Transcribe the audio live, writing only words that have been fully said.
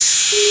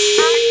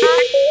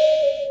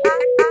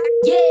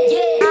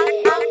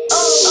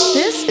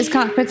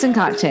Cockpits and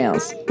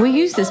Cocktails. We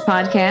use this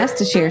podcast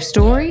to share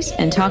stories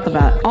and talk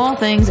about all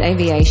things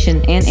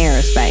aviation and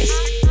aerospace.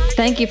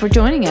 Thank you for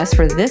joining us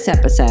for this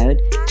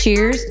episode.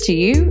 Cheers to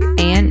you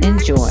and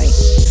enjoy.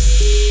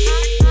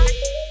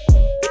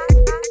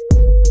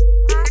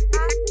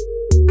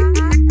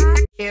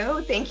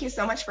 Thank you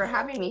so much for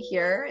having me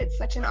here. It's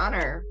such an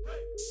honor.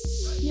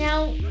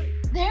 Now,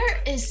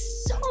 there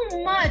is so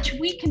much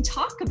we can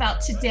talk about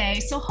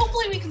today, so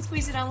hopefully we can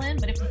squeeze it all in,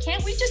 but if we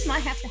can't, we just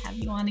might have to have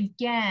you on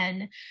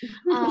again.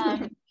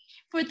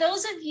 For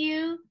those of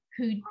you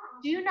who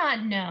do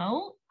not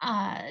know,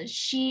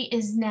 she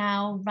is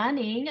now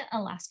running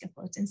Alaska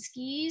Floats and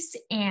Skis,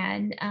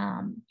 and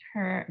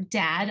her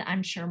dad,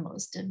 I'm sure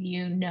most of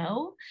you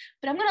know,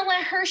 but I'm going to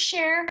let her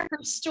share her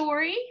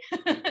story.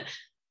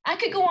 I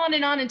could go on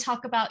and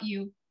talk about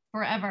you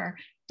forever,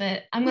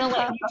 but I'm going to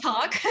let you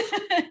talk.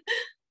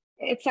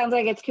 It sounds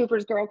like it's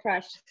Cooper's girl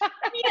crush. Yeah.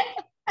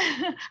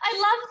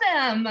 I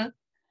love them.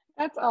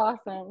 That's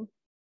awesome.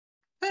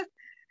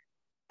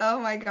 Oh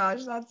my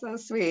gosh, that's so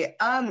sweet.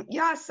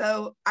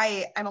 So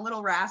I'm a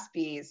little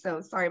raspy, so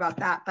sorry about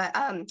that. But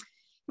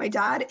my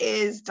dad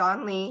is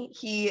Don Lee.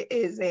 He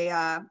is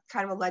a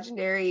kind of a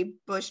legendary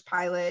bush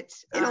pilot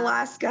in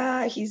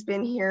Alaska. He's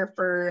been here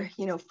for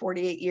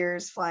 48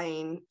 years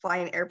flying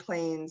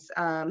airplanes.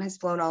 Has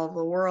flown all over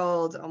the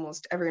world,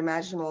 almost every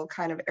imaginable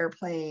kind of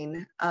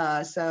airplane.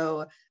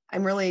 So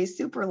I'm really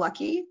super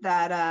lucky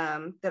that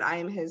I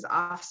am his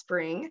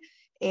offspring.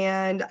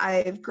 And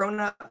I've grown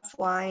up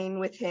flying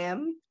with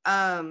him.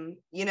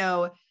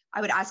 I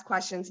would ask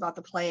questions about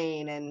the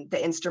plane and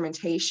the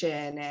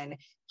instrumentation, and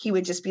he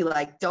would just be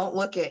like, don't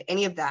look at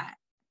any of that.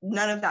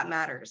 None of that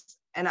matters.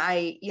 And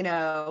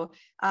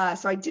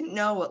so I didn't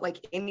know what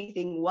like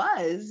anything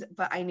was,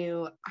 but I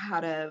knew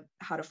how to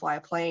fly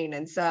a plane.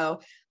 And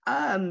so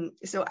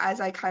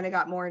as I kind of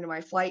got more into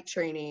my flight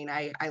training,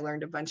 I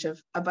learned a bunch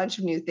of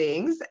new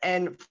things,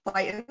 and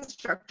flight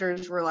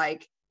instructors were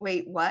like,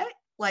 wait, what?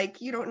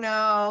 Like, you don't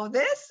know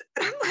this?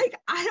 And I'm like,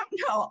 I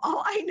don't know.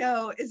 All I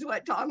know is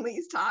what Don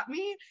Lee's taught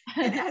me.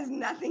 It has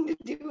nothing to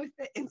do with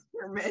the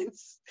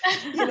instruments,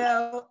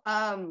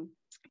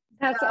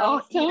 That's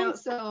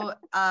awesome.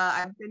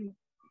 I've been,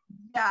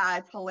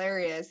 it's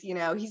hilarious.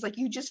 He's like,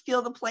 you just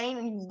feel the plane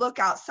and you look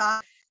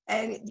outside,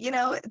 and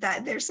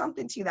that there's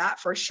something to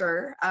that for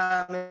sure.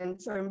 And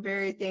so I'm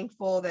very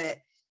thankful that,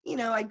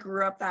 I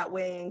grew up that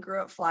way and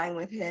grew up flying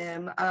with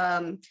him.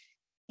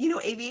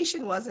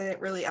 Aviation wasn't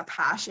really a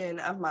passion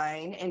of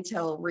mine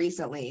until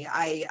recently.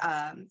 I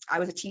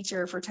was a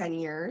teacher for 10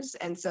 years,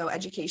 and so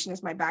education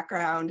is my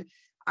background.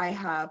 I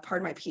have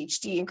part of my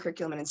PhD in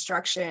curriculum and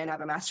instruction. I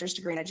have a master's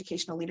degree in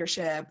educational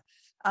leadership.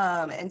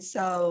 And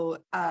so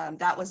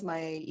that was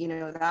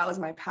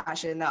my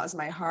passion. That was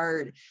my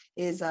heart,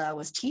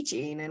 was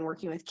teaching and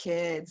working with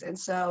kids. And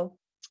so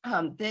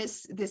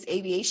this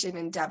aviation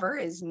endeavor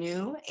is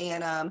new,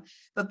 and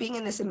but being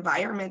in this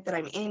environment that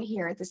I'm in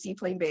here at the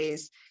Seaplane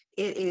Base,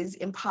 it is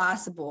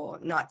impossible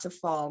not to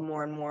fall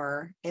more and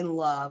more in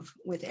love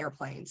with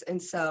airplanes.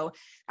 And so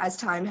as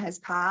time has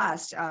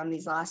passed,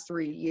 these last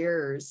 3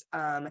 years,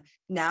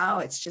 now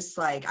it's just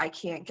like, I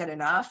can't get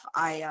enough.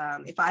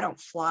 If I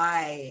don't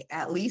fly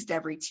at least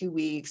every 2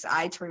 weeks,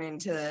 I turn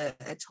into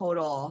a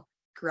total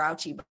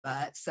grouchy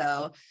butt.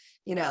 So,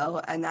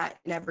 and that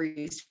never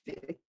used to be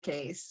the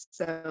case.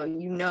 So,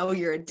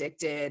 you're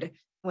addicted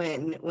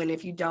when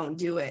if you don't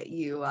do it,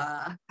 you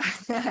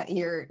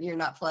you're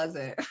not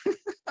pleasant.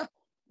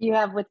 You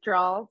have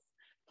withdrawals.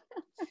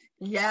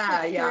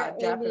 Yeah,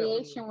 definitely.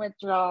 Aviation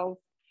withdrawals.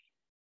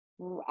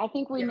 I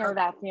think we know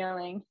that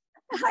feeling.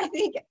 I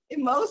think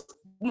most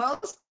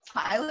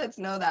pilots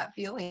know that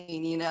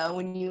feeling,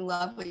 when you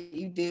love what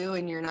you do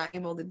and you're not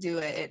able to do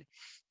it,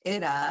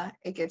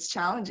 it gets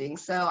challenging.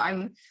 So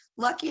I'm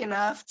lucky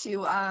enough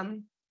to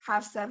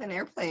have 7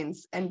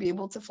 airplanes and be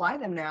able to fly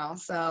them now.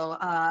 So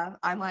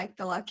I'm like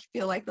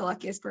feel like the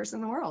luckiest person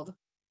in the world.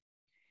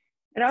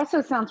 It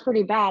also sounds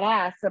pretty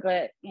badass,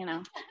 but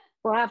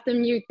we'll have to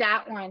mute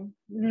that one.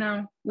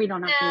 No, we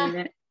don't have to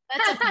mute it.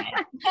 That's okay.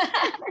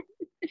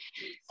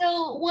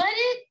 So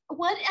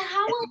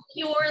how will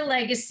your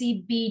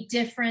legacy be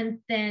different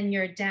than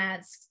your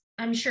dad's?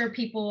 I'm sure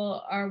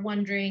people are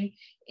wondering,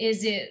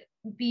 is it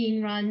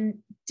being run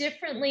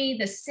differently,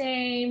 the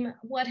same?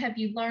 What have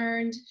you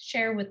learned?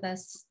 Share with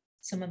us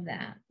some of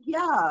that.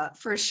 Yeah,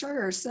 for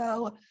sure.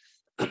 So,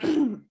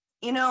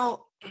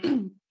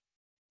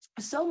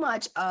 so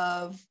much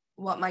of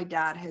what my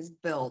dad has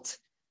built,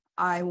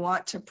 I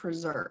want to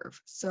preserve.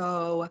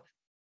 So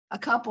a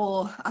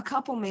couple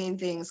main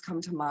things come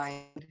to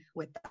mind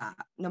with that.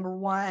 Number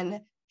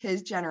one,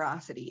 his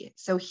generosity.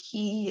 So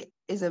he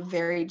is a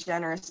very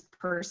generous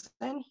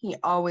person. He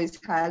always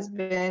has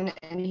been,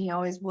 and he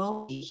always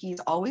will be.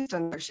 He's always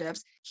done their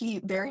shifts. He'll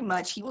be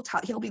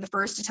the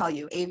first to tell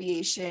you,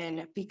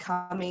 aviation,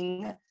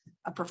 becoming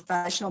a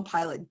professional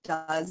pilot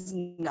does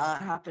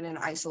not happen in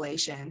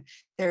isolation.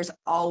 There's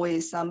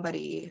always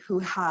somebody who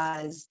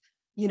has,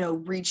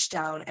 reached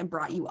down and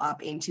brought you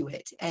up into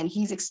it. And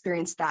he's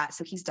experienced that.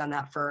 So he's done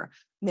that for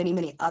many,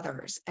 many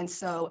others. And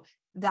so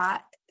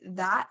that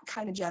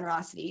kind of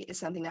generosity is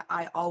something that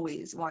I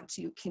always want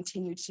to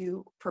continue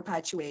to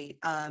perpetuate,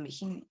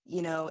 in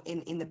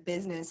the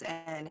business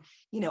and,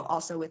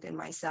 also within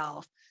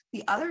myself.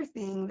 The other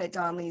thing that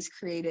Don Lee's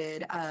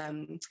created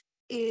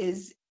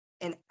is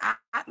an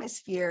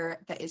atmosphere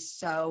that is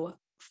so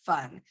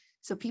fun.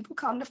 So people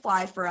come to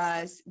fly for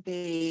us.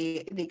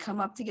 They come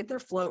up to get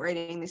their float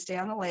rating. They stay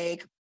on the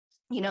lake.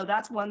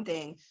 That's one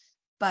thing,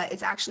 but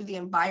it's actually the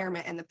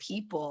environment and the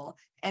people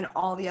and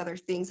all the other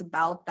things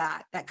about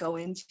that go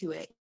into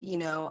it.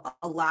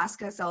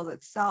 Alaska sells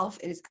itself.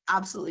 It is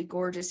absolutely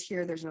gorgeous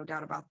here. There's no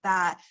doubt about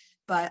that.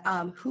 But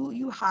who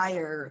you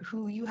hire,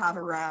 who you have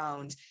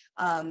around,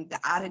 the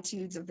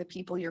attitudes of the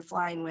people you're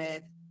flying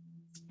with,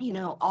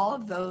 all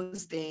of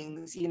those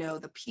things,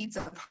 the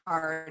pizza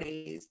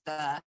parties,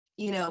 the,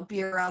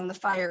 beer around the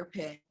fire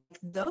pit,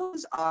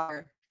 those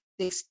are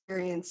the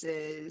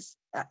experiences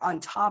on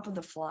top of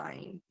the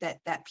flying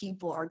that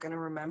people are going to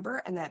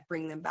remember and that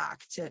bring them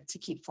back to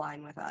keep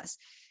flying with us.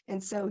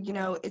 And so,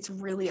 it's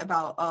really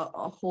about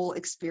a whole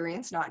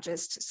experience, not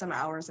just some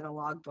hours in a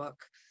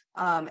logbook.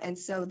 And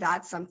so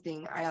that's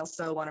something I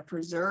also want to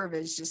preserve,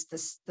 is just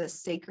the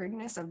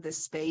sacredness of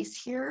this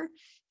space here.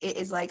 It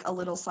is like a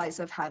little slice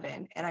of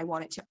heaven, and I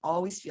want it to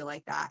always feel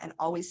like that and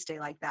always stay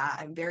like that.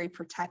 I'm very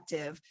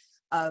protective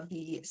of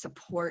the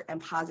support and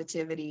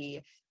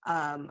positivity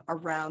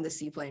around the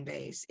seaplane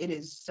base. It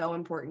is so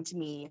important to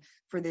me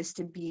for this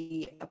to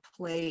be a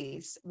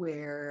place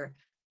where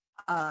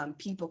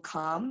people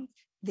come,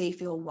 they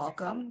feel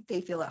welcome, they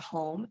feel at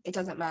home. It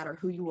doesn't matter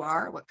who you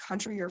are, what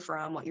country you're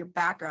from, what your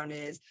background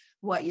is,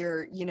 what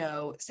your,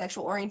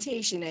 sexual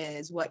orientation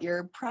is, what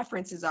your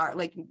preferences are,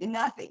 like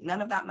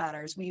none of that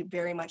matters. We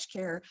very much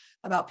care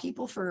about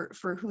people for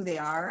who they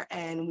are,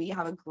 and we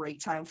have a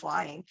great time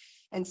flying.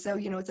 And so,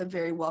 it's a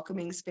very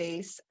welcoming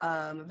space,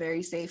 a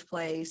very safe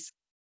place.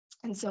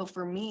 And so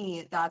for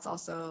me, that's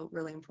also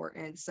really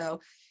important.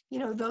 So,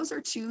 those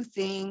are two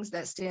things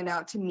that stand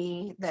out to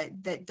me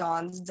that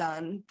Don's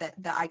done that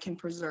I can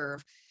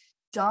preserve.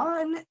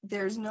 Don,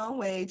 there's no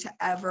way to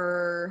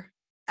ever,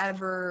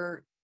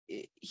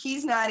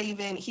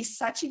 he's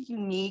such a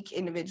unique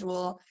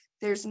individual.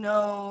 There's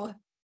no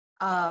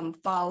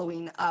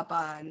following up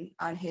on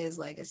his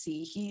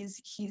legacy.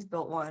 He's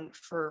built one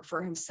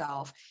for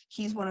himself.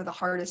 He's one of the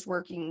hardest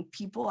working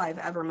people I've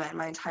ever met in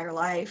my entire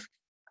life.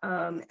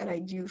 And I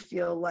do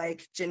feel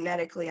like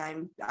genetically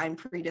I'm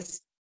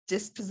predisposed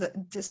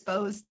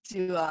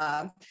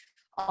to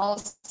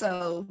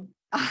also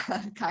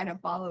kind of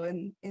follow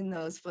in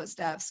those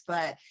footsteps.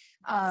 But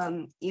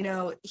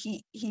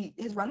he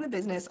has run the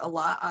business a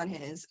lot on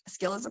his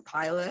skill as a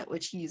pilot,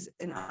 which he's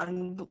an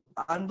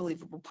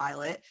unbelievable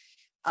pilot,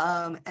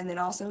 and then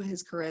also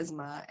his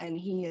charisma, and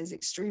he is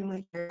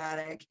extremely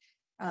charismatic.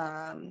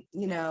 And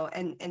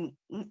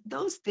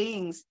those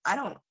things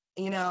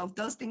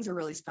those things are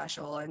really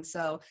special. And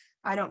so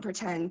I don't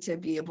pretend to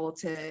be able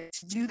to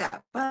do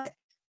that, but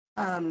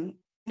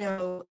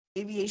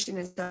aviation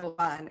is so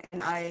fun.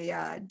 And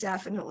I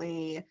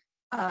definitely,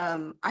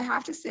 I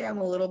have to say I'm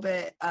a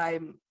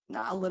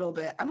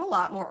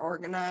lot more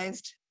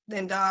organized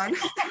than Don.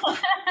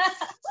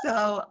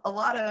 So a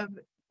lot of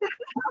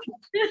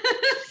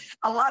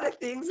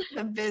things in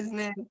the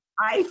business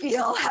I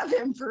feel have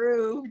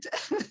improved.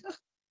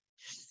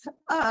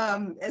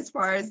 As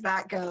far as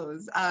that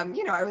goes. I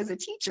was a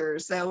teacher,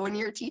 so when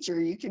you're a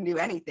teacher, you can do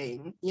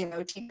anything.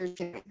 Teachers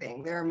can do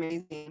anything. They're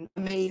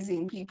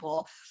amazing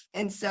people.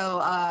 And so,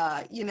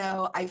 I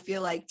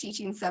feel like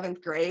teaching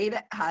 7th grade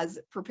has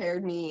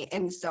prepared me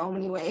in so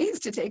many ways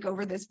to take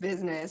over this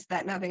business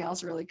that nothing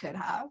else really could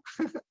have.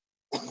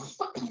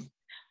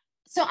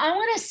 So I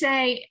want to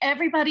say,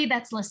 everybody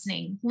that's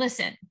listening,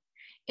 listen,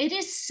 it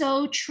is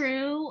so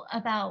true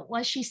about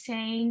what she's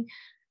saying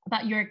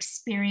about your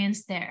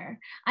experience there.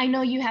 I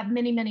know you have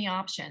many, many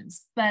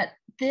options, but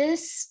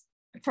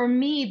for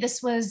me,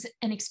 this was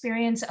an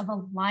experience of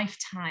a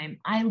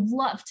lifetime. I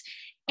loved.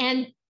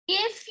 And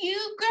when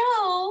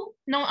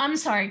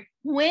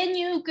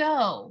you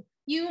go,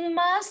 you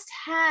must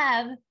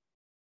have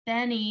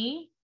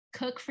Benny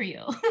cook for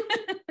you.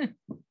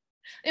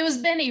 It was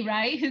Benny,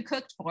 right, who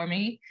cooked for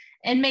me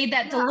and made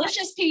that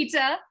delicious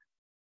pizza.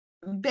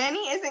 Benny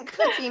isn't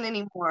cooking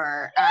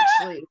anymore,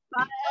 actually,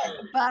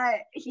 but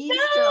he's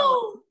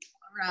still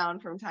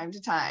around from time to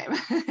time.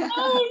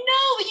 Oh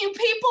no, you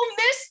people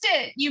missed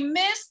it. You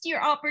missed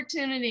your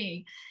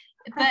opportunity.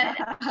 But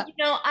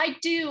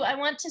I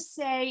want to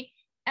say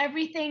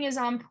everything is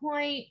on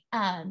point.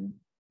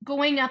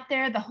 Going up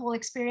there, the whole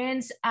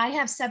experience. I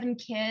have 7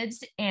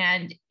 kids,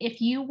 and if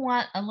you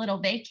want a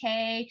little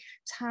vacay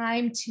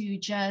time to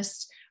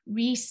just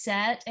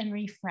reset and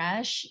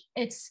refresh,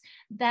 it's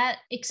that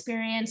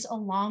experience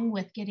along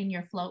with getting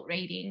your float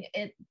rating,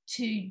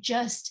 to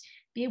just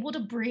be able to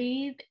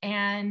breathe.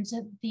 And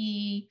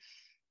the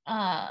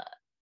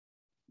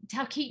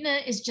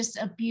Talkeetna is just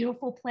a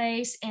beautiful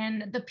place,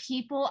 and the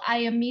people,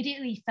 I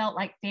immediately felt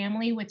like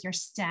family with your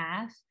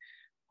staff.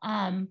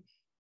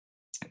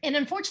 And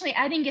unfortunately,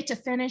 I didn't get to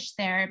finish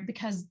there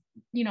because,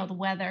 the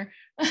weather.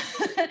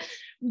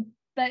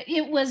 but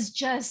it was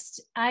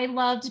just, I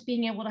loved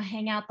being able to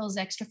hang out those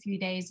extra few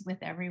days with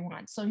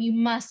everyone. So you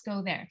must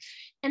go there.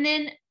 And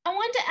then I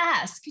wanted to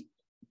ask,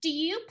 do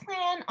you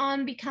plan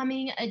on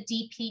becoming a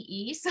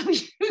DPE so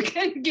you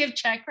can give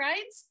check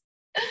rides?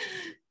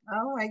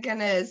 Oh my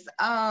goodness.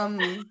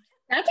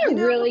 That's a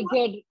really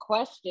good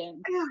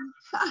question.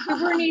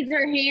 Cooper needs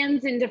her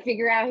hands in to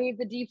figure out who's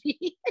the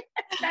DPE.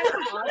 That's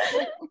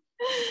awesome.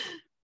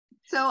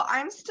 So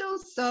I'm still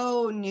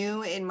so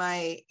new in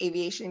my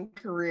aviation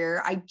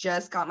career. I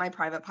just got my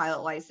private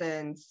pilot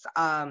license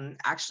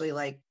actually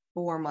like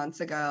 4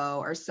 months ago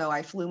or so.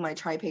 I flew my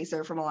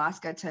Tri-Pacer from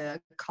Alaska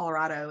to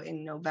Colorado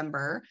in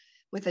November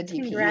with a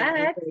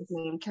DPE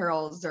named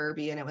Carol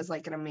Zerby, and it was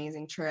like an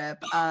amazing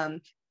trip.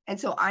 And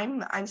so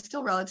I'm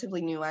still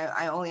relatively new.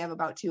 I only have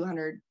about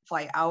 200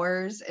 flight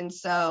hours, and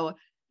so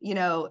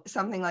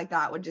something like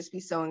that would just be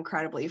so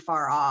incredibly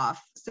far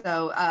off.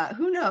 So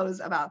who knows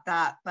about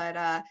that? But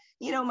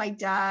my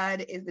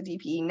dad is the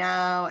DPE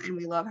now, and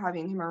we love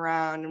having him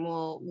around, and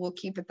we'll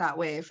keep it that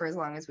way for as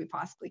long as we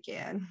possibly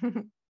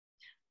can.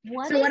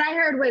 What I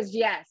heard was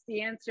yes.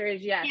 The answer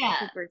is yes.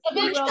 Yeah,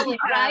 eventually,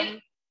 right?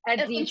 A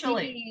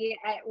DPE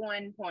at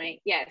one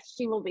point. Yes,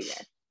 she will be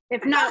there.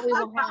 If not, we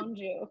will hound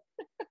you.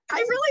 I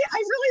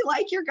really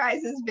like your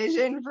guys'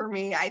 vision for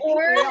me. I think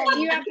or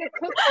you have to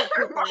cook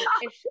for Cooper.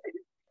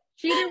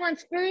 She either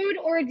wants food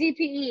or a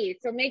DPE,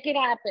 so make it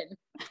happen.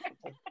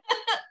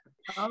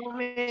 Oh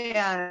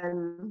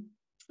man.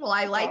 Well,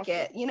 I like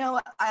it.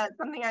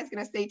 Something I was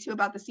going to say too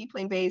about the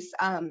seaplane base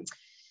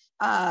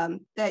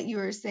that you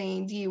were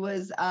saying, Dee,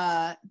 was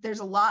there's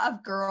a lot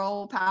of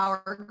girl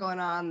power going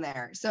on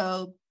there.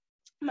 So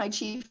my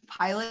chief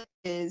pilot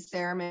is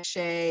Sarah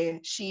McShay.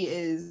 She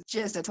is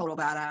just a total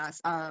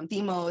badass.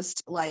 The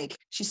most,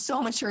 she's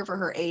so mature for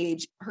her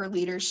age. Her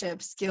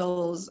leadership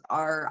skills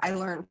I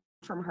learn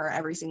from her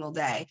every single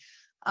day.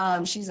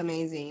 She's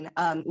amazing.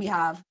 We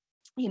have,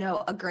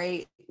 a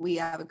great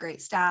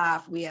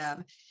staff. We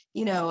have,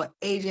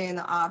 AJ in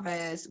the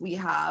office. We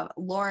have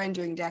Lauren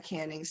doing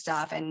deckhanding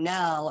stuff, and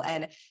Nell.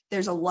 And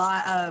there's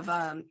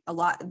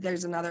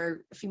there's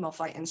another female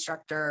flight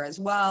instructor as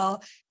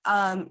well.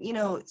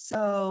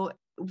 So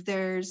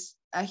there's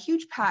a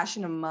huge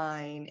passion of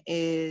mine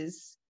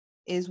is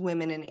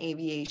women in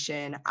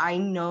aviation. I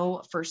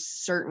know for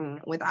certain,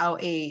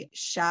 without a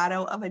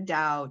shadow of a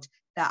doubt,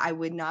 that I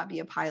would not be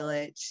a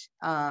pilot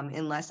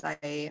unless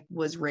I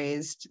was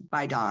raised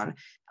by Dawn.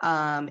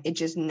 It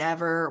just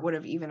never would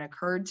have even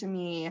occurred to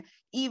me.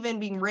 Even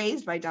being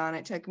raised by Dawn,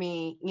 it took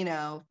me,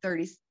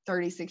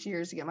 36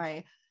 years to get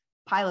my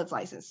pilot's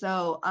license.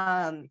 So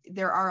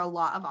there are a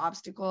lot of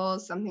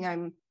obstacles. Something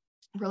I'm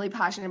really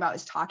passionate about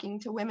is talking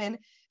to women.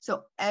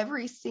 So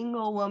every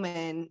single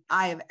woman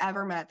I have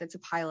ever met that's a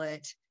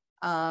pilot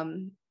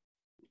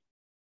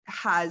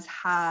has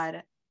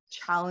had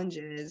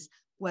challenges,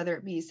 whether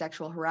it be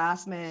sexual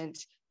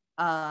harassment,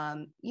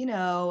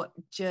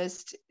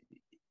 just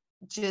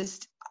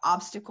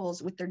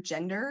obstacles with their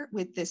gender,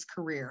 with this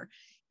career.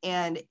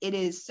 And it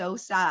is so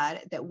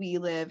sad that we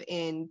live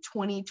in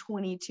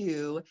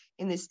 2022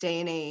 in this day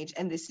and age,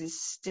 and this is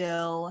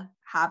still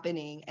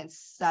happening and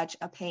such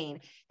a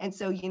pain. And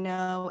so,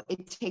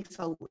 it takes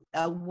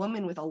a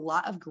woman with a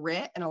lot of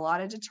grit and a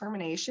lot of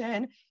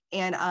determination,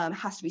 and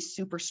has to be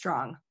super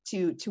strong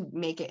to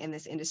make it in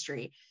this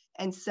industry.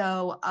 And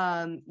so,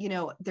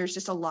 there's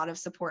just a lot of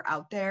support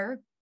out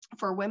there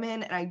for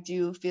women. And I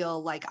do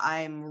feel like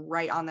I'm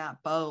right on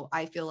that boat.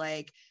 I feel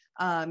like,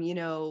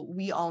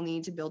 we all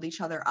need to build each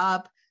other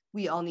up.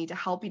 We all need to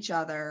help each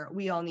other.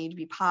 We all need to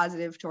be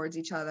positive towards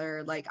each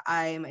other. Like,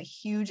 I'm a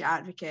huge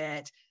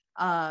advocate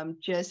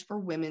just for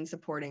women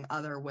supporting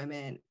other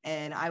women.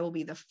 And I will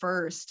be the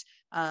first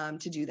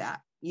to do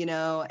that,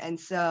 and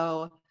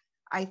so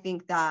I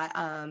think that,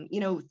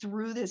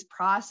 through this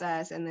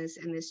process and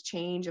this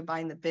change of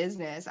buying the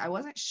business, I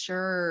wasn't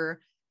sure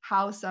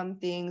how some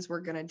things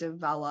were going to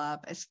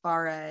develop as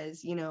far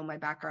as, my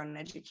background in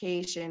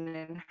education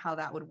and how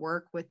that would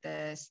work with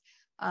this.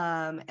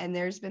 And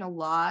there's been a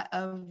lot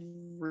of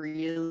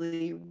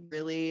really,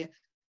 really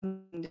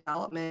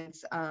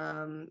developments,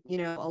 a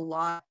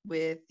lot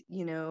with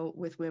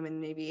women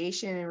in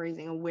aviation and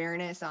raising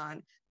awareness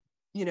on,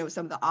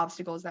 some of the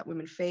obstacles that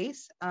women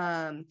face,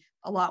 a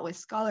lot with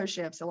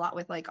scholarships, a lot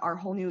with our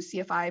whole new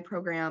CFI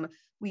program.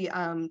 We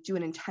do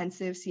an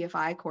intensive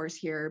CFI course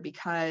here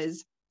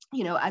because,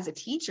 as a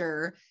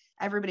teacher,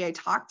 everybody I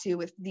talk to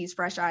with these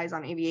fresh eyes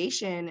on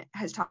aviation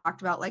has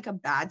talked about a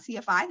bad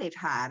CFI they've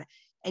had.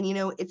 And,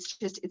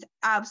 it's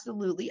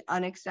absolutely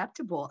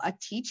unacceptable. A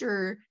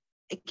teacher,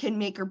 it can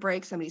make or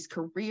break somebody's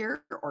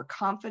career or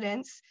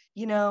confidence,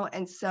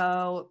 and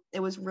so it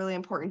was really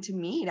important to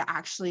me to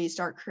actually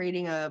start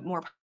creating a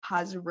more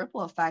positive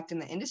ripple effect in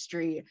the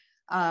industry,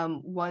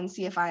 one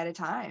CFI at a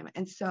time.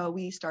 And so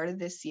we started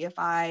this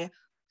CFI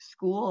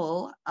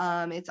school.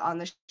 It's on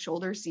the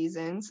shoulder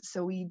seasons.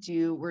 So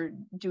we're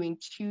doing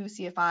 2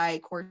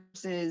 CFI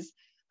courses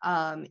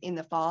in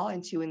the fall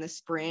and 2 in the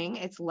spring.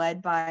 It's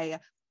led by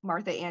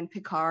Martha Ann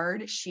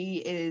Picard. She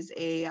is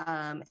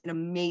an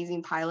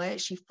amazing pilot.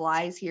 She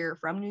flies here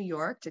from New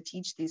York to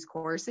teach these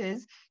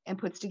courses and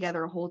puts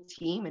together a whole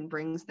team and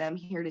brings them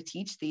here to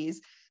teach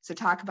these. So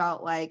talk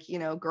about like, you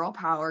know, girl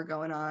power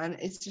going on.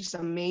 It's just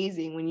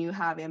amazing when you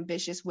have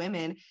ambitious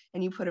women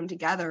and you put them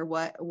together,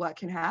 what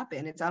can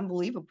happen. It's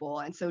unbelievable.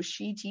 And so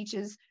she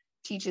teaches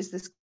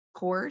this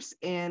course,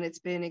 and it's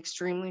been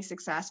extremely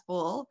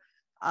successful.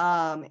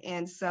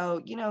 And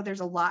so, you know,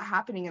 there's a lot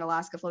happening in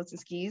Alaska Floats and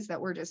Skis that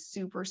we're just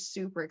super,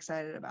 super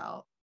excited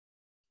about.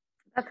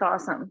 That's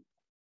awesome.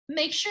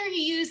 Make sure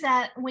you use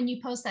that when you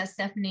post that,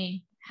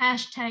 Stephanie.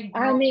 Hashtag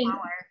I mean,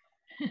 power.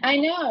 I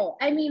know.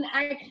 I mean,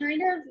 I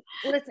kind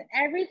of, listen,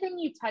 everything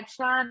you touched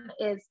on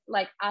is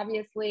like,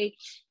 obviously,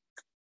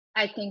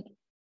 I think,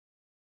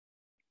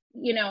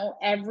 you know,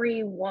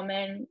 every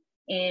woman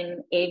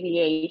in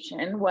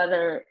aviation,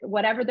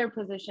 whatever their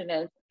position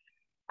is,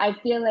 I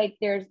feel like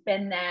there's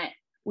been that.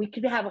 We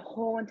could have a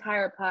whole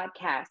entire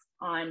podcast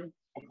on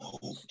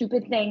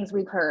stupid things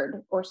we've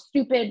heard, or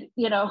stupid,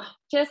 you know,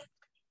 just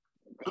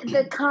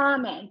the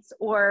comments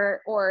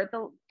or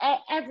the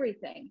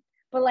everything.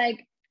 But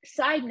like,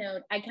 side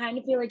note, I kind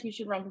of feel like you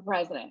should run for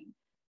president.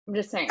 I'm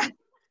just saying.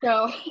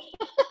 So,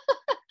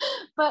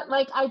 but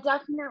like, I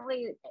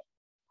definitely,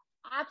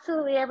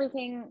 absolutely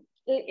everything,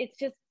 it's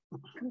just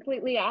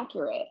completely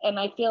accurate. And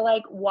I feel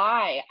like,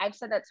 why? I've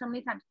said that so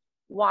many times.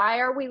 Why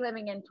are we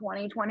living in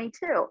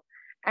 2022?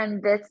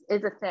 And this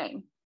is a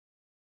thing.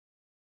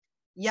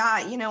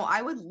 Yeah, you know,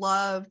 I would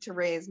love to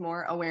raise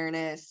more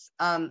awareness.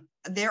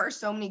 There are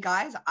so many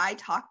guys I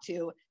talk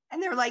to,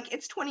 and they're like,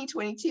 it's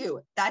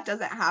 2022. That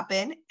doesn't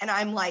happen. And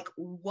I'm like,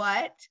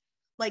 what?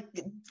 Like,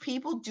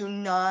 people do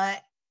not,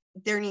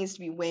 there needs to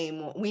be way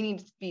more. We need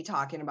to be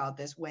talking about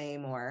this way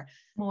more.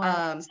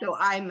 So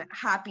I'm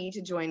happy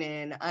to join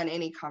in on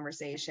any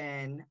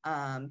conversation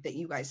that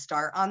you guys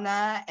start on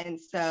that.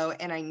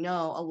 And I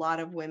know a lot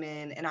of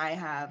women, and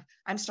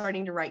I'm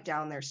starting to write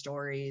down their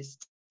stories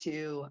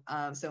too.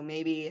 So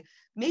maybe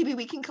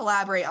we can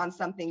collaborate on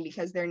something,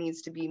 because there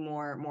needs to be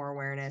more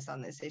awareness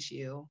on this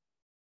issue.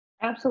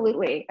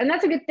 Absolutely. And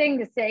that's a good thing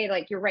to say,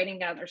 like, you're writing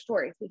down their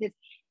stories, because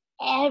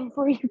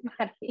everybody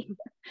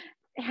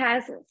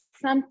has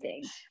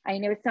something. I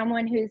know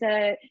someone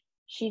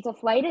she's a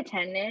flight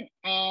attendant,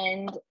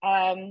 and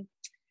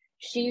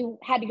she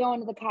had to go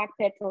into the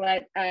cockpit to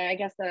let I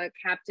guess the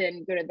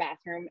captain go to the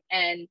bathroom,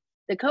 and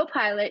the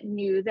co-pilot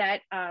knew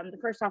that the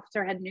first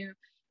officer had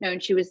known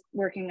she was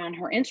working on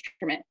her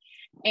instrument.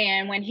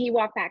 And when he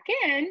walked back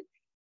in,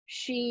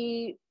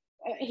 he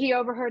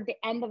overheard the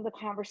end of the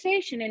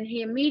conversation, and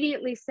he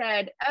immediately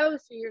said, "Oh,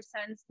 so your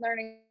son's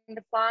learning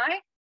to fly?"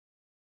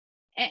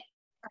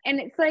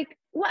 And it's like,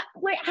 what?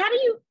 Wait, how do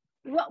you?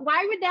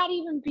 Why would that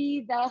even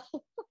be the?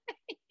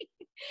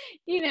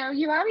 You know,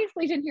 you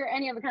obviously didn't hear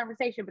any of the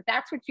conversation, but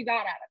that's what you got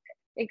out of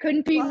it. It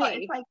couldn't be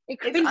me.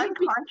 It's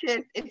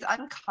unconscious. It's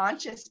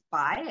unconscious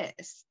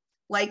bias.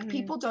 Like,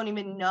 people don't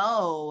even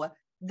know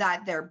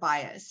that they're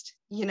biased,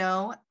 you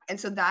know? And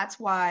so that's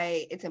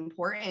why it's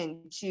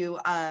important to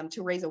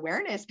raise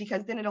awareness,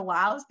 because then it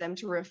allows them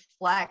to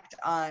reflect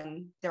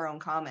on their own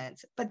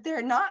comments. But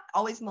they're not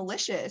always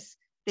malicious.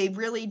 They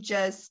really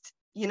just,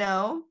 you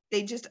know,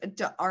 they just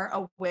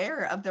aren't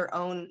aware of their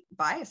own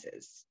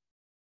biases.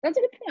 That's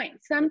a good point.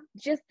 Some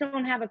just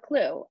don't have a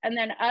clue. And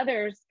then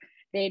others,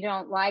 they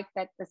don't like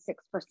that the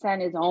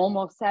 6% is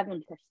almost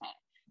 7%.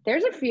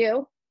 There's a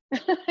few.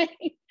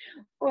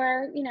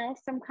 Or, you know,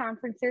 some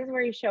conferences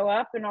where you show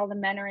up and all the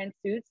men are in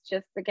suits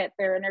just to get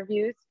their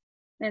interviews.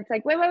 And it's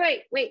like, wait,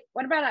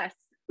 what about us?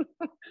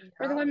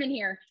 We're the women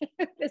here.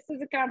 This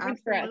is a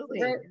conference Absolutely.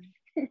 for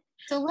us.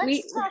 So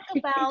let's talk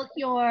about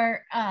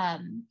your, I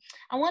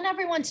want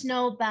everyone to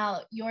know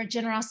about your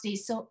generosity.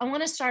 So I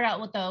want to start out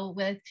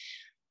with,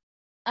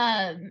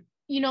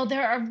 you know,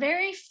 there are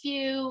very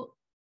few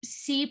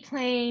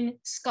seaplane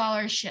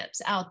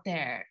scholarships out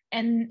there.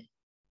 And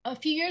a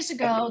few years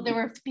ago, there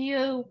were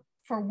few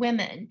for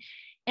women.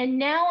 And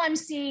now I'm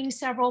seeing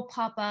several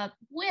pop up,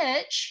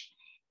 which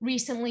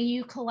recently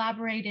you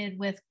collaborated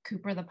with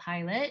Cooper the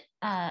pilot,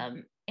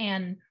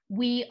 and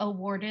we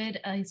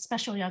awarded a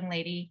special young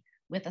lady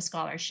with a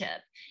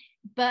scholarship.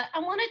 But I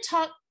want to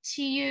talk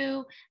to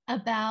you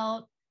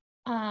about,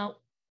 I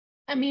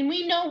mean,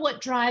 we know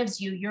what drives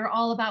you. You're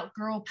all about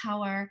girl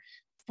power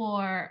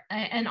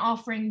and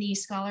offering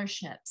these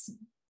scholarships.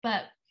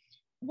 But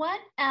what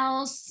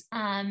else?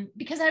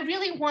 Because I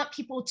really want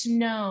people to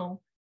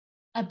know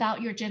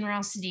about your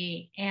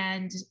generosity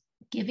and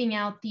giving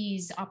out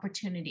these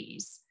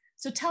opportunities.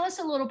 So tell us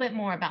a little bit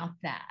more about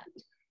that.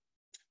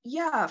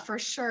 Yeah, for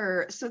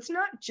sure. So it's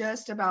not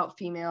just about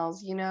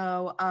females, you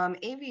know,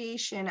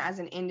 aviation as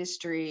an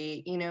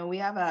industry, you know, we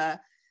have a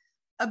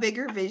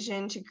bigger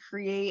vision to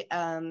create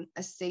a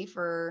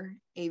safer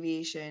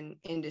aviation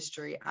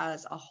industry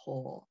as a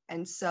whole.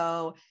 And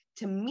so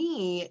to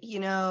me,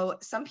 you know,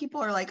 some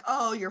people are like,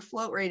 oh, your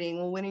float rating,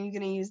 well, when are you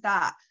going to use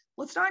that?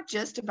 Well, it's not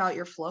just about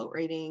your float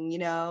rating, you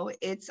know,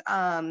 it's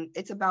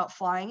about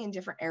flying in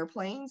different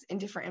airplanes in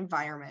different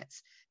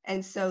environments.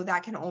 And so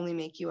that can only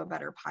make you a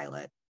better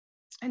pilot.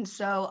 And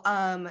so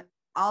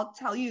I'll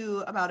tell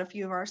you about a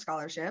few of our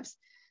scholarships.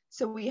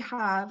 So we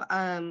have,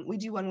 we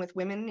do one with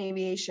women in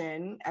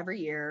aviation every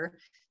year.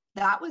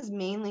 That was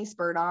mainly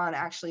spurred on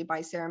actually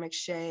by Sarah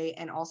McShay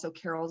and also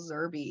Carol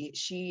Zerby.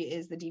 She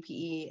is the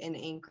DPE in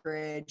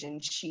Anchorage,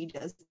 and she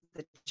does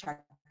the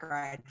check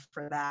ride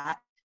for that.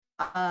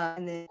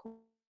 And then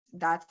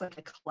that's like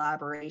a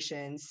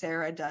collaboration.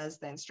 Sarah does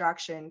the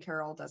instruction,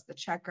 Carol does the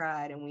check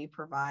ride, and we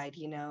provide,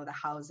 the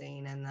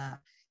housing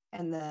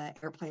and the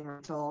airplane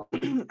rental.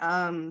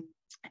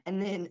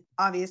 And then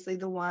obviously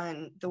the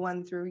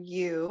one through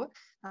you,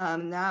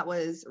 that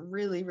was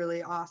really,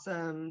 really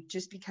awesome,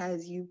 just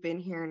because you've been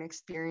here and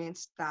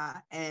experienced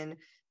that and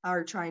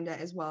are trying to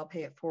as well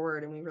pay it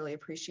forward. And we really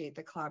appreciate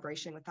the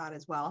collaboration with that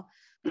as well.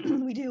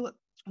 We do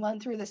one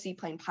through the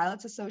Seaplane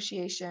Pilots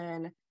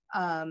Association,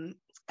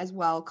 as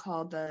well,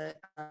 called the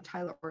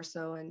Tyler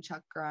Orso and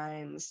Chuck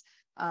Grimes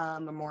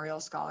Memorial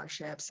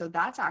Scholarship. So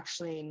that's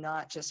actually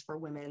not just for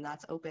women,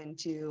 that's open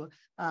to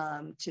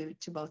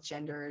both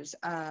genders.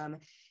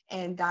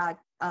 And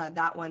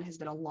that one has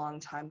been a long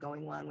time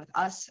going one with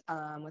us,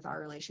 with our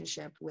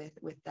relationship with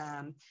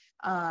them.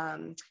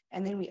 And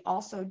then we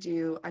also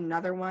do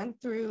another one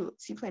through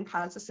Seaplane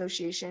Pilots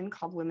Association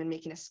called Women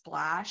Making a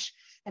Splash.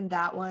 And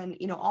that one,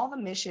 all the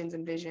missions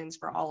and visions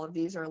for all of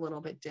these are a little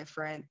bit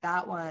different.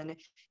 That one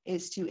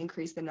is to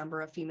increase the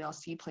number of female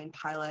seaplane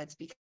pilots,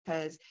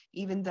 because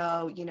even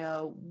though,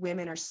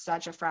 women are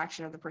such a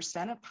fraction of the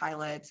percent of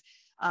pilots,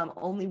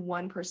 only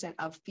 1%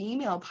 of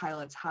female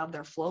pilots have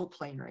their float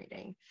plane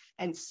rating.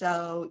 And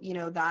so,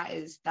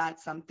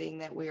 that's something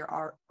that we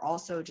are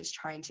also just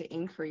trying to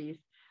increase.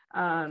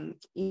 And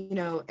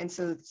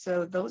so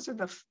those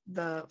are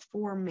the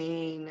four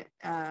main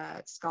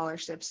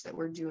scholarships that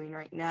we're doing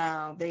right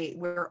now.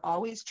 We're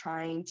always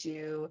trying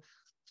to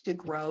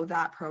grow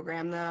that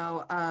program,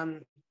 though.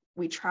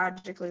 We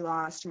tragically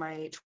lost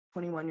my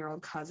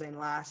 21-year-old cousin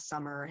last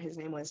summer. His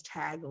name was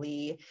Tag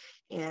Lee.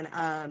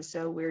 And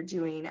so we're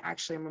doing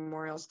actually a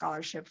memorial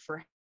scholarship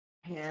for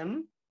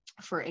him,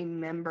 for a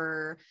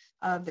member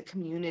of the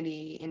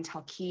community in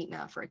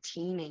Talkeetna, for a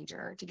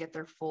teenager to get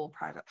their full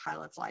private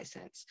pilot's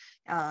license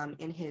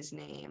in his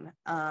name.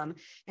 And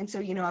so,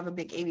 I have a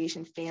big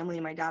aviation family.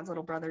 My dad's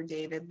little brother,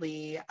 David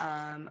Lee,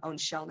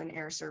 owns Sheldon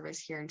Air Service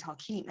here in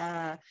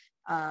Talkeetna.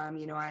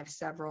 I have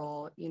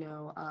several,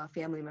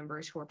 family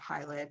members who are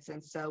pilots.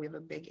 And so we have a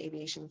big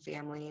aviation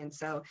family. And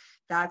so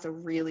that's a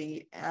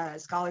really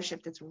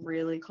scholarship that's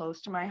really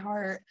close to my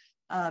heart.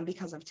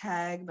 Because of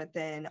TAG, but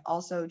then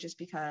also just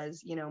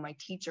because, my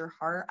teacher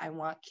heart, I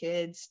want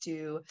kids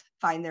to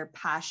find their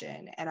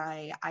passion, and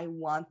I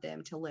want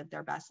them to live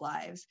their best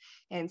lives.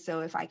 And so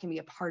if I can be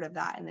a part of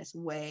that in this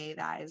way,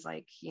 that is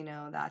like,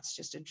 that's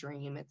just a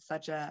dream. It's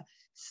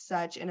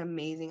such an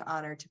amazing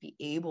honor to be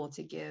able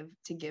to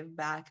give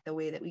back the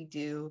way that we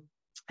do.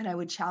 And I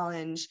would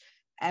challenge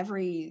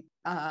every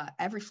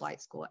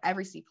flight school,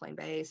 every seaplane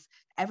base,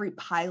 every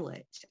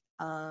pilot,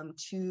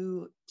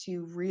 to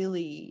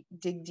really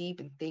dig deep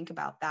and think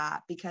about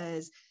that,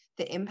 because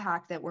the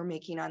impact that we're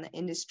making on the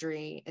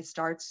industry, it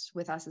starts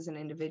with us as an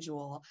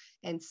individual.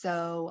 And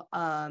so,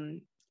 I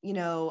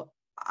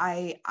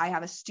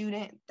have a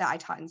student that I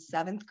taught in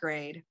 7th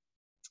grade.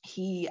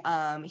 He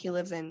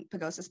lives in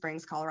Pagosa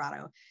Springs,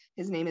 Colorado.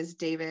 His name is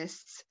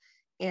Davis.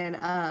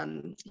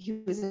 And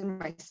he was in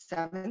my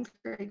 7th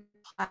grade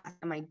class,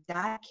 and my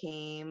dad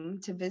came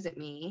to visit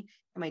me,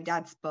 and my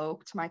dad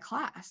spoke to my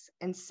class.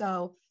 And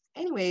so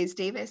anyways,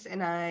 Davis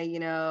and I,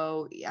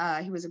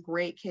 he was a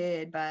great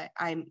kid, but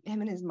him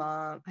and his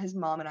mom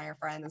and I are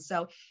friends. And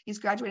so he's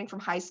graduating from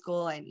high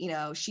school, and,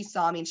 she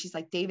saw me and she's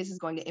like, Davis is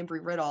going to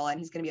Embry-Riddle and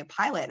he's going to be a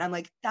pilot. And I'm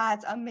like,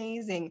 that's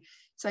amazing.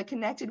 So I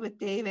connected with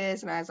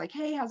Davis and I was like,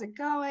 hey, how's it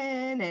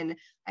going? And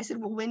I said,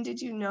 well, when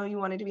did you know you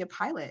wanted to be a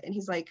pilot? And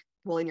he's like,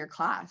 well, in your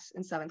class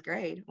in 7th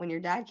grade, when your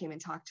dad came and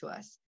talked to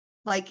us.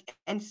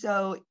 And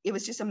so it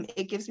was just,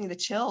 it gives me the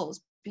chills,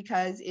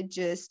 because it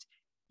just,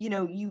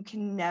 you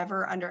can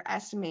never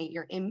underestimate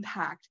your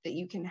impact that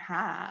you can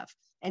have.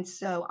 And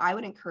so I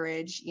would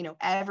encourage,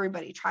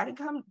 everybody, try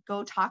to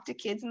go talk to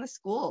kids in the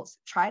schools,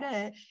 try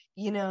to,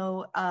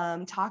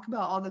 talk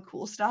about all the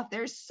cool stuff.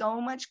 There's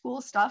so much cool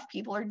stuff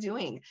people are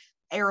doing.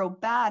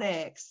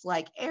 Aerobatics,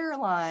 like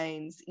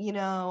airlines,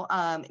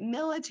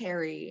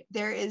 military.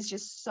 There is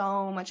just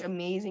so much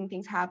amazing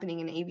things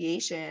happening in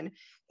aviation.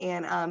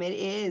 And it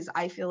is,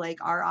 I feel like,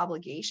 our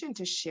obligation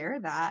to share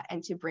that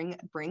and to bring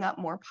up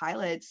more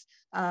pilots,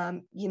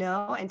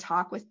 and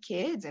talk with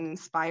kids and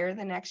inspire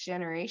the next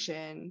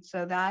generation.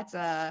 So that's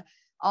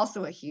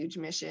also a huge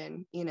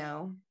mission,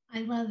 I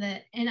love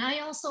it. And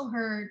I also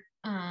heard,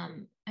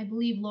 I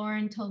believe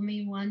Lauren told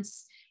me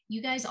once,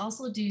 you guys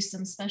also do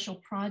some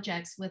special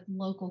projects with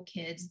local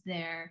kids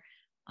there,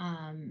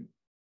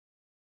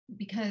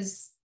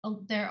 because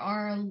there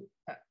are,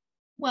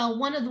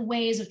 one of the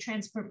ways of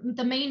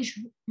the main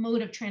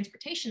mode of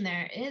transportation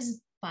there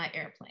is by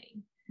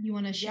airplane. You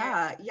want to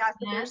share?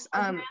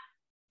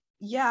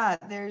 Yeah.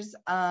 There's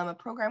a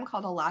program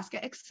called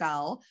Alaska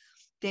Excel.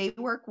 They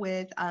work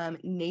with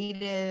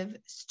Native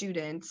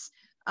students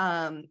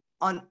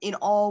in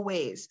all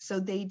ways. So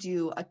they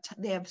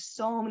they have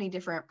so many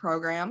different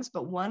programs,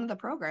 but one of the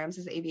programs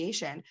is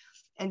aviation.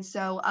 And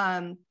so,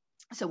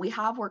 so we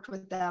have worked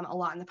with them a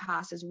lot in the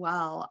past as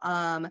well.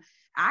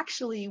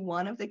 Actually,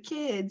 one of the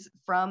kids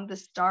from the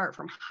start,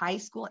 from high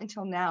school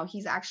until now,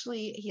 he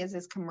has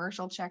his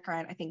commercial check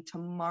ride, I think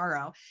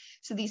tomorrow.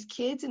 So these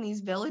kids in these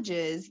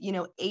villages,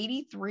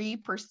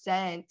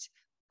 83%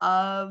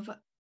 of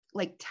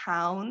like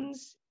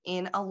towns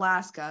in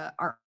Alaska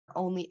are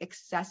only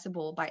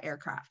accessible by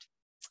aircraft.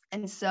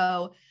 And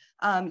so,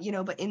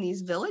 but in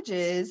these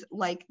villages,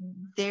 like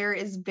there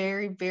is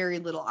very, very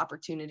little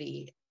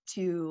opportunity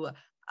to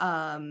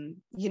to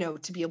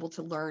be able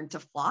to learn to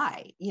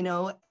fly.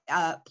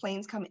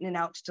 Planes come in and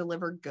out to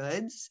deliver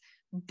goods,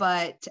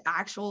 but to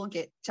actually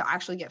get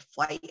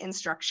flight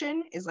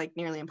instruction is like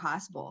nearly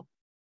impossible.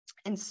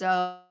 And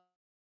so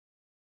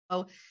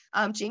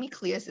Jamie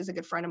Cleus is a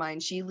good friend of mine.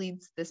 She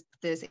leads this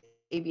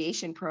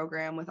aviation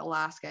program with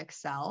Alaska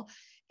Excel.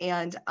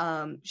 And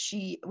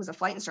she was a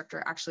flight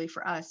instructor actually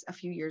for us a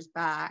few years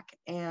back,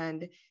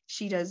 and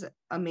she does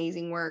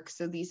amazing work.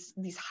 So these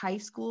high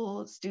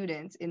school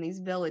students in these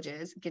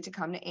villages get to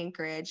come to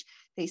Anchorage.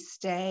 They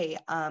stay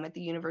at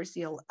the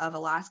University of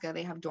Alaska.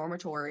 They have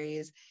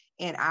dormitories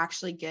and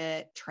actually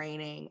get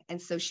training.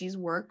 And so she's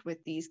worked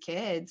with these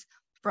kids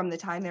from the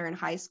time they're in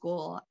high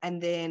school, and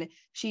then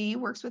she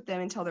works with them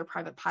until they're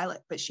private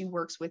pilot, but she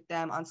works with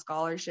them on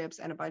scholarships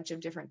and a bunch of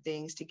different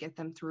things to get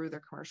them through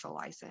their commercial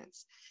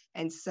license.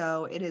 And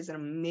so it is an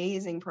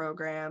amazing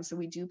program. So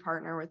we do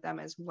partner with them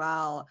as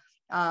well.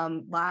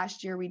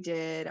 Last year we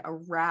did a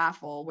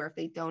raffle where if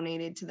they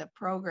donated to the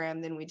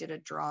program, then we did a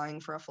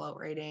drawing for a float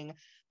rating.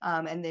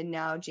 And then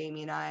now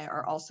Jamie and I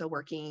are also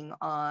working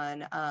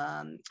on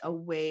a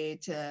way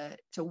to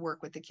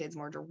work with the kids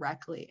more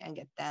directly and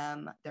get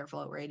them their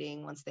float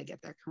rating once they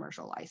get their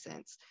commercial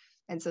license.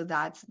 And so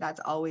that's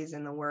always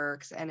in the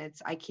works. And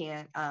I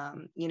can't,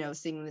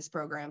 sing this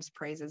program's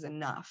praises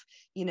enough.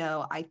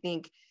 I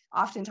think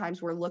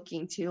oftentimes we're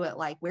looking to it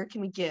like, where can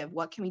we give?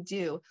 What can we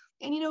do?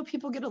 And,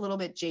 people get a little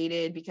bit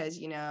jaded because,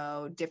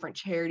 different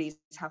charities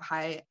have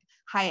high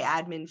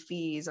admin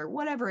fees or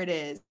whatever it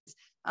is.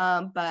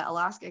 But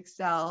Alaska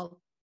Excel,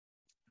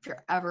 if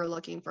you're ever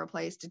looking for a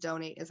place to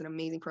donate, is an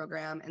amazing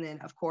program. And then,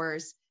 of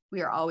course,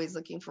 we are always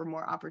looking for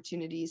more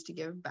opportunities to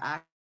give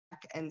back.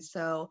 And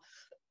so,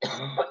 it's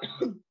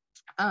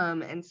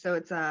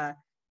I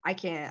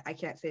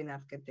can't say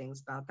enough good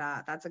things about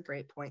that. That's a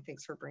great point.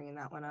 Thanks for bringing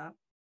that one up.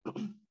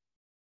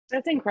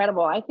 That's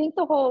incredible. I think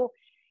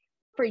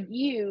for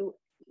you,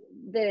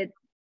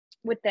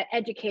 with the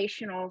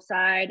educational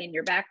side and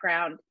your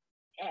background,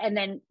 and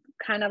then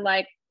kind of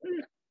like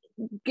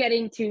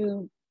getting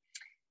to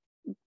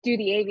do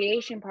the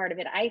aviation part of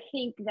it, I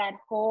think that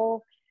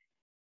whole,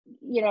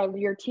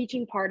 your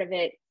teaching part of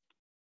it,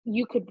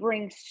 you could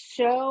bring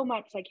so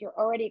much, like you're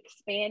already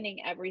expanding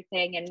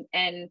everything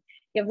and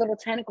you have little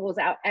tentacles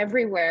out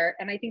everywhere.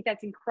 And I think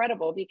that's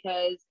incredible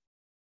because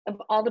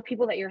of all the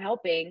people that you're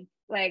helping.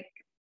 Like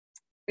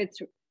it's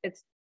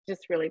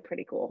just really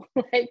pretty cool.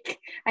 Like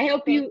I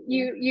hope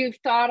you've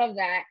thought of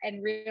that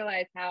and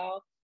realize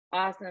how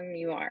awesome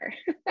you are.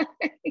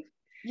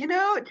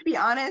 To be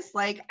honest,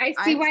 like I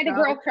see why the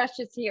girl crush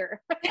is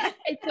here.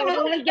 I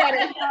totally get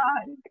it.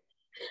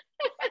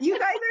 You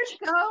guys are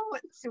so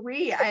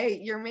sweet.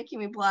 You're making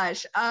me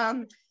blush.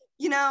 I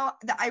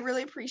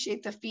really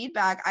appreciate the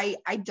feedback.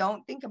 I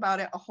don't think about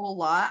it a whole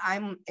lot.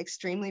 I'm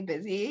extremely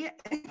busy.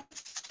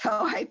 So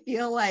I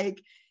feel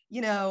like,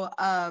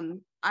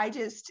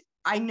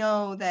 I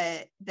know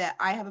that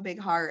I have a big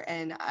heart,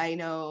 and I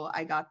know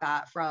I got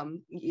that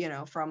from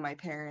my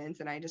parents,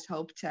 and I just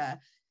hope to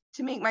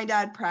make my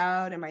dad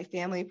proud and my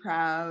family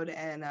proud,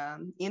 and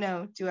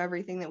do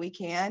everything that we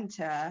can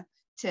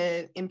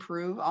to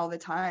improve all the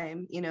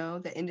time,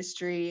 the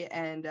industry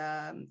and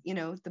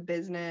the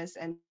business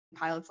and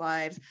pilots'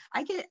 lives.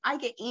 I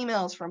get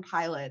emails from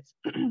pilots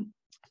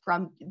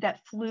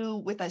that flew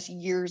with us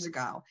years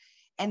ago,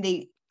 and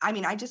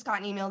I just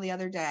got an email the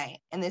other day,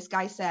 and this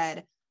guy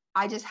said,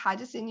 I just had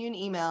to send you an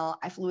email.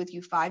 I flew with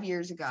you 5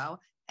 years ago,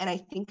 and I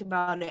think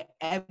about it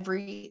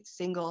every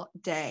single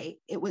day.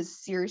 It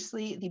was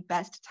seriously the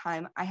best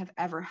time I have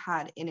ever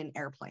had in an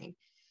airplane.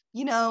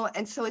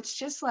 And so it's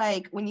just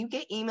like when you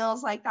get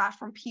emails like that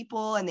from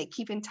people and they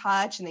keep in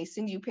touch and they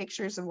send you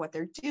pictures of what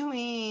they're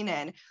doing.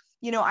 And,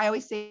 I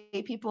always say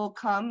people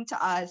come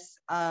to us,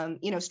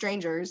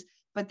 strangers,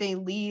 but they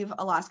leave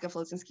Alaska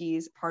Floats and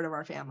Skis part of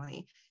our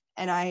family.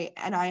 And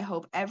I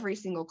hope every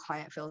single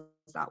client feels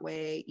that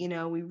way.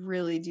 We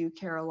really do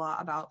care a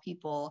lot about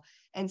people.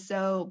 And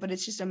so, but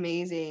it's just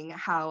amazing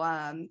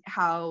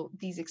how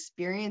these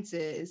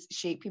experiences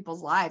shape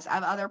people's lives. I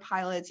have other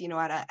pilots,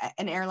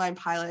 an airline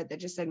pilot that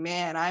just said,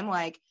 man, I'm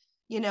like,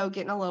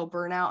 getting a little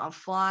burnout on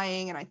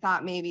flying. And I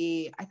thought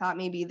maybe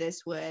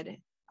this would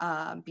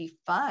be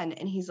fun.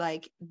 And he's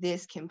like,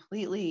 this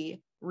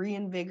completely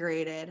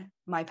reinvigorated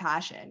my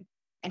passion.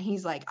 And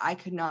he's like, I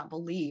could not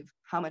believe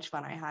how much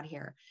fun I had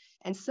here.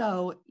 And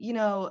so,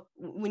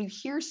 when you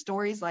hear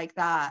stories like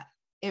that,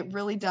 it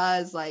really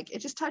does, like, it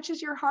just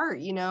touches your heart.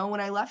 You know,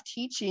 when I left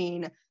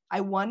teaching,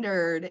 I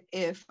wondered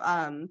if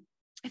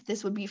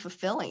this would be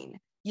fulfilling,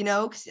 you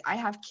know, because I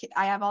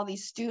have all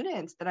these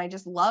students that I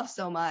just love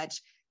so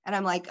much. And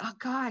I'm like, oh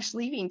gosh,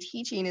 leaving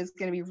teaching is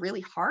going to be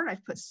really hard.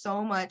 I've put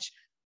so much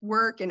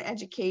work and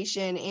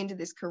education into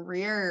this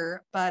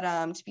career. But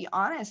to be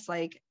honest,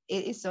 like,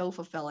 it is so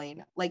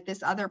fulfilling. Like,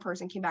 this other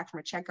person came back from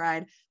a check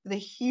ride with a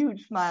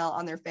huge smile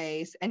on their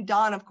face. And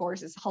Dawn, of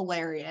course, is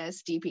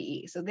hilarious,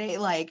 DPE. So they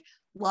like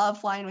love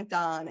flying with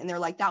Dawn. And they're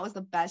like, that was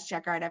the best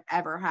check ride I've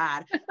ever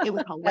had. It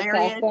was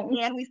hilarious. Awesome.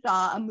 And we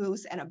saw a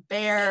moose and a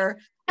bear.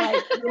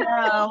 Like, you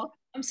know,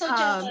 I'm so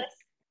jealous.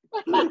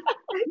 Yeah,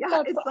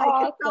 That's it's like,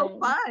 awesome. it's so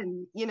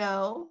fun, you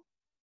know.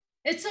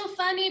 It's so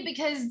funny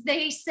because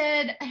they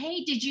said,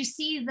 hey, did you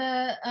see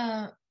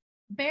the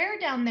bear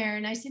down there?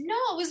 And I said, no,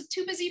 I was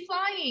too busy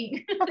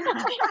flying.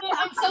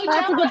 I'm so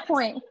That's a jealous. good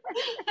point.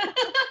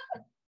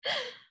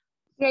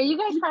 Yeah, you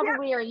guys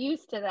probably are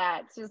used to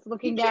that, just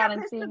looking You down can't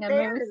and miss seeing the a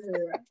bear.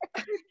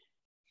 moose.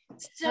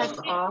 So That's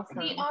awesome.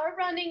 we are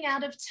running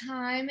out of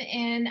time,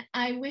 and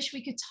I wish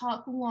we could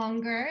talk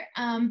longer.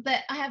 But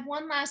I have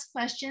one last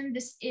question.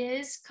 This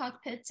is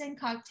Cockpits and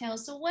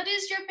Cocktails. So what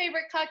is your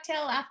favorite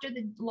cocktail after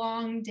the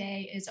long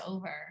day is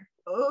over?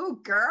 Oh,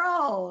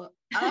 girl.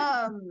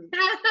 You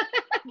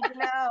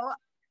know,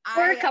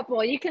 Or a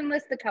couple. You can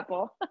list a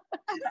couple.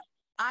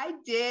 I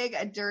dig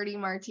a dirty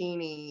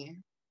martini.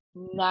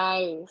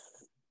 Nice.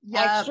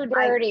 Yep, Extra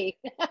dirty.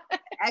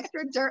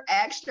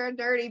 extra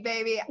dirty,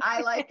 baby.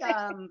 I like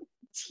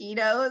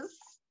Tito's,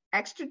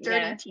 extra dirty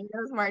Yeah.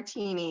 Tito's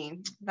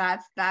martini.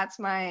 That's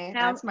my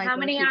How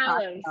many go-to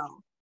olives? cocktail.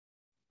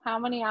 How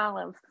many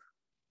olives?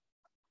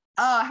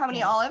 Oh, how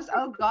many olives?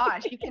 Oh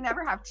gosh, you can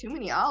never have too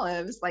many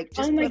olives. Like,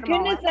 just Oh my put them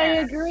all goodness, in I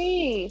there.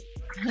 agree.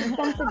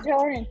 Come to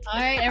Jordan. All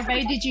right,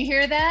 everybody, did you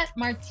hear that?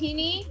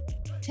 Martini,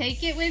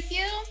 take it with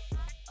you.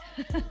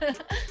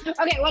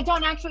 Okay, well,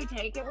 don't actually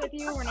take it with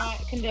you. We're not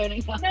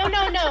condoning that.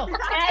 No.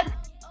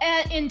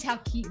 In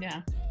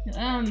Talkeetna.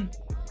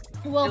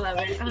 Well, I love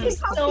it. thank you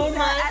so much.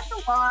 At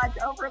the lodge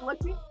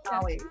overlooking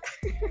Valley.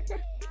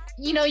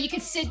 You know, you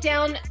could sit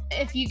down.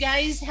 If you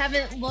guys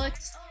haven't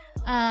looked,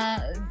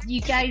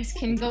 you guys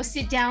can go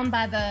sit down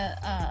by the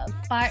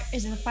fire.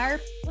 Is it a fire?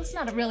 Well, it's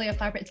not really a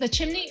fire, but the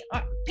chimney,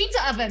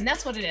 pizza oven.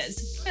 That's what it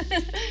is.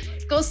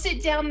 Go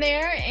sit down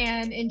there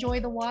and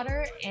enjoy the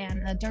water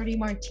and a dirty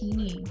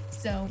martini.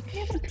 So,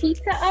 You have a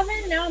pizza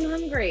oven? Now I'm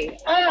hungry.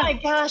 oh my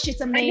gosh,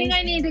 it's I amazing. think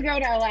I need to go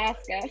to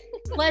Alaska.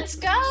 Let's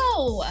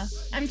go.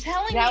 I'm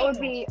telling That you.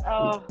 would be,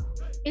 oh,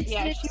 It's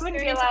yeah, the she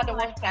wouldn't be experience allowed of to a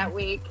work lifetime. that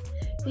week.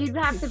 You'd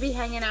have to be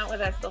hanging out with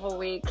us the whole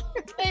week.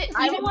 But you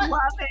I know would what? love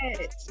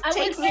it. I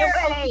Take was me there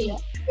away.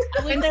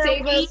 I was And there a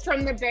save week. us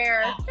from the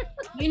bear.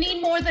 You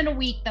need more than a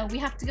week, though. We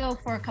have to go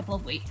for a couple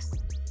of weeks.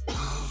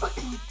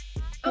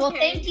 Well,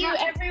 Okay. thank you,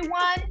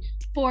 everyone,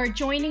 for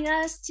joining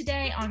us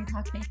today on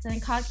Cockpits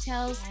and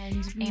Cocktails,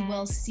 and we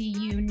will see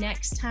you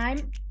next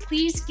time.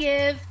 Please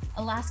give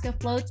Alaska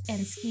Floats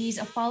and Skis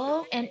a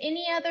follow, and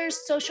any other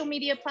social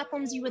media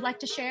platforms you would like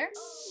to share.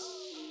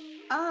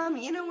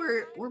 You know,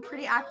 we're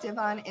pretty active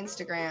on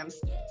Instagram,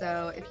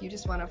 so if you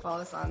just want to follow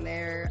us on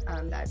there,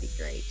 that'd be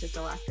great. Just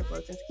Alaska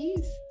Floats and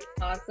Skis.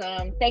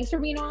 Awesome. Thanks for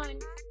being on.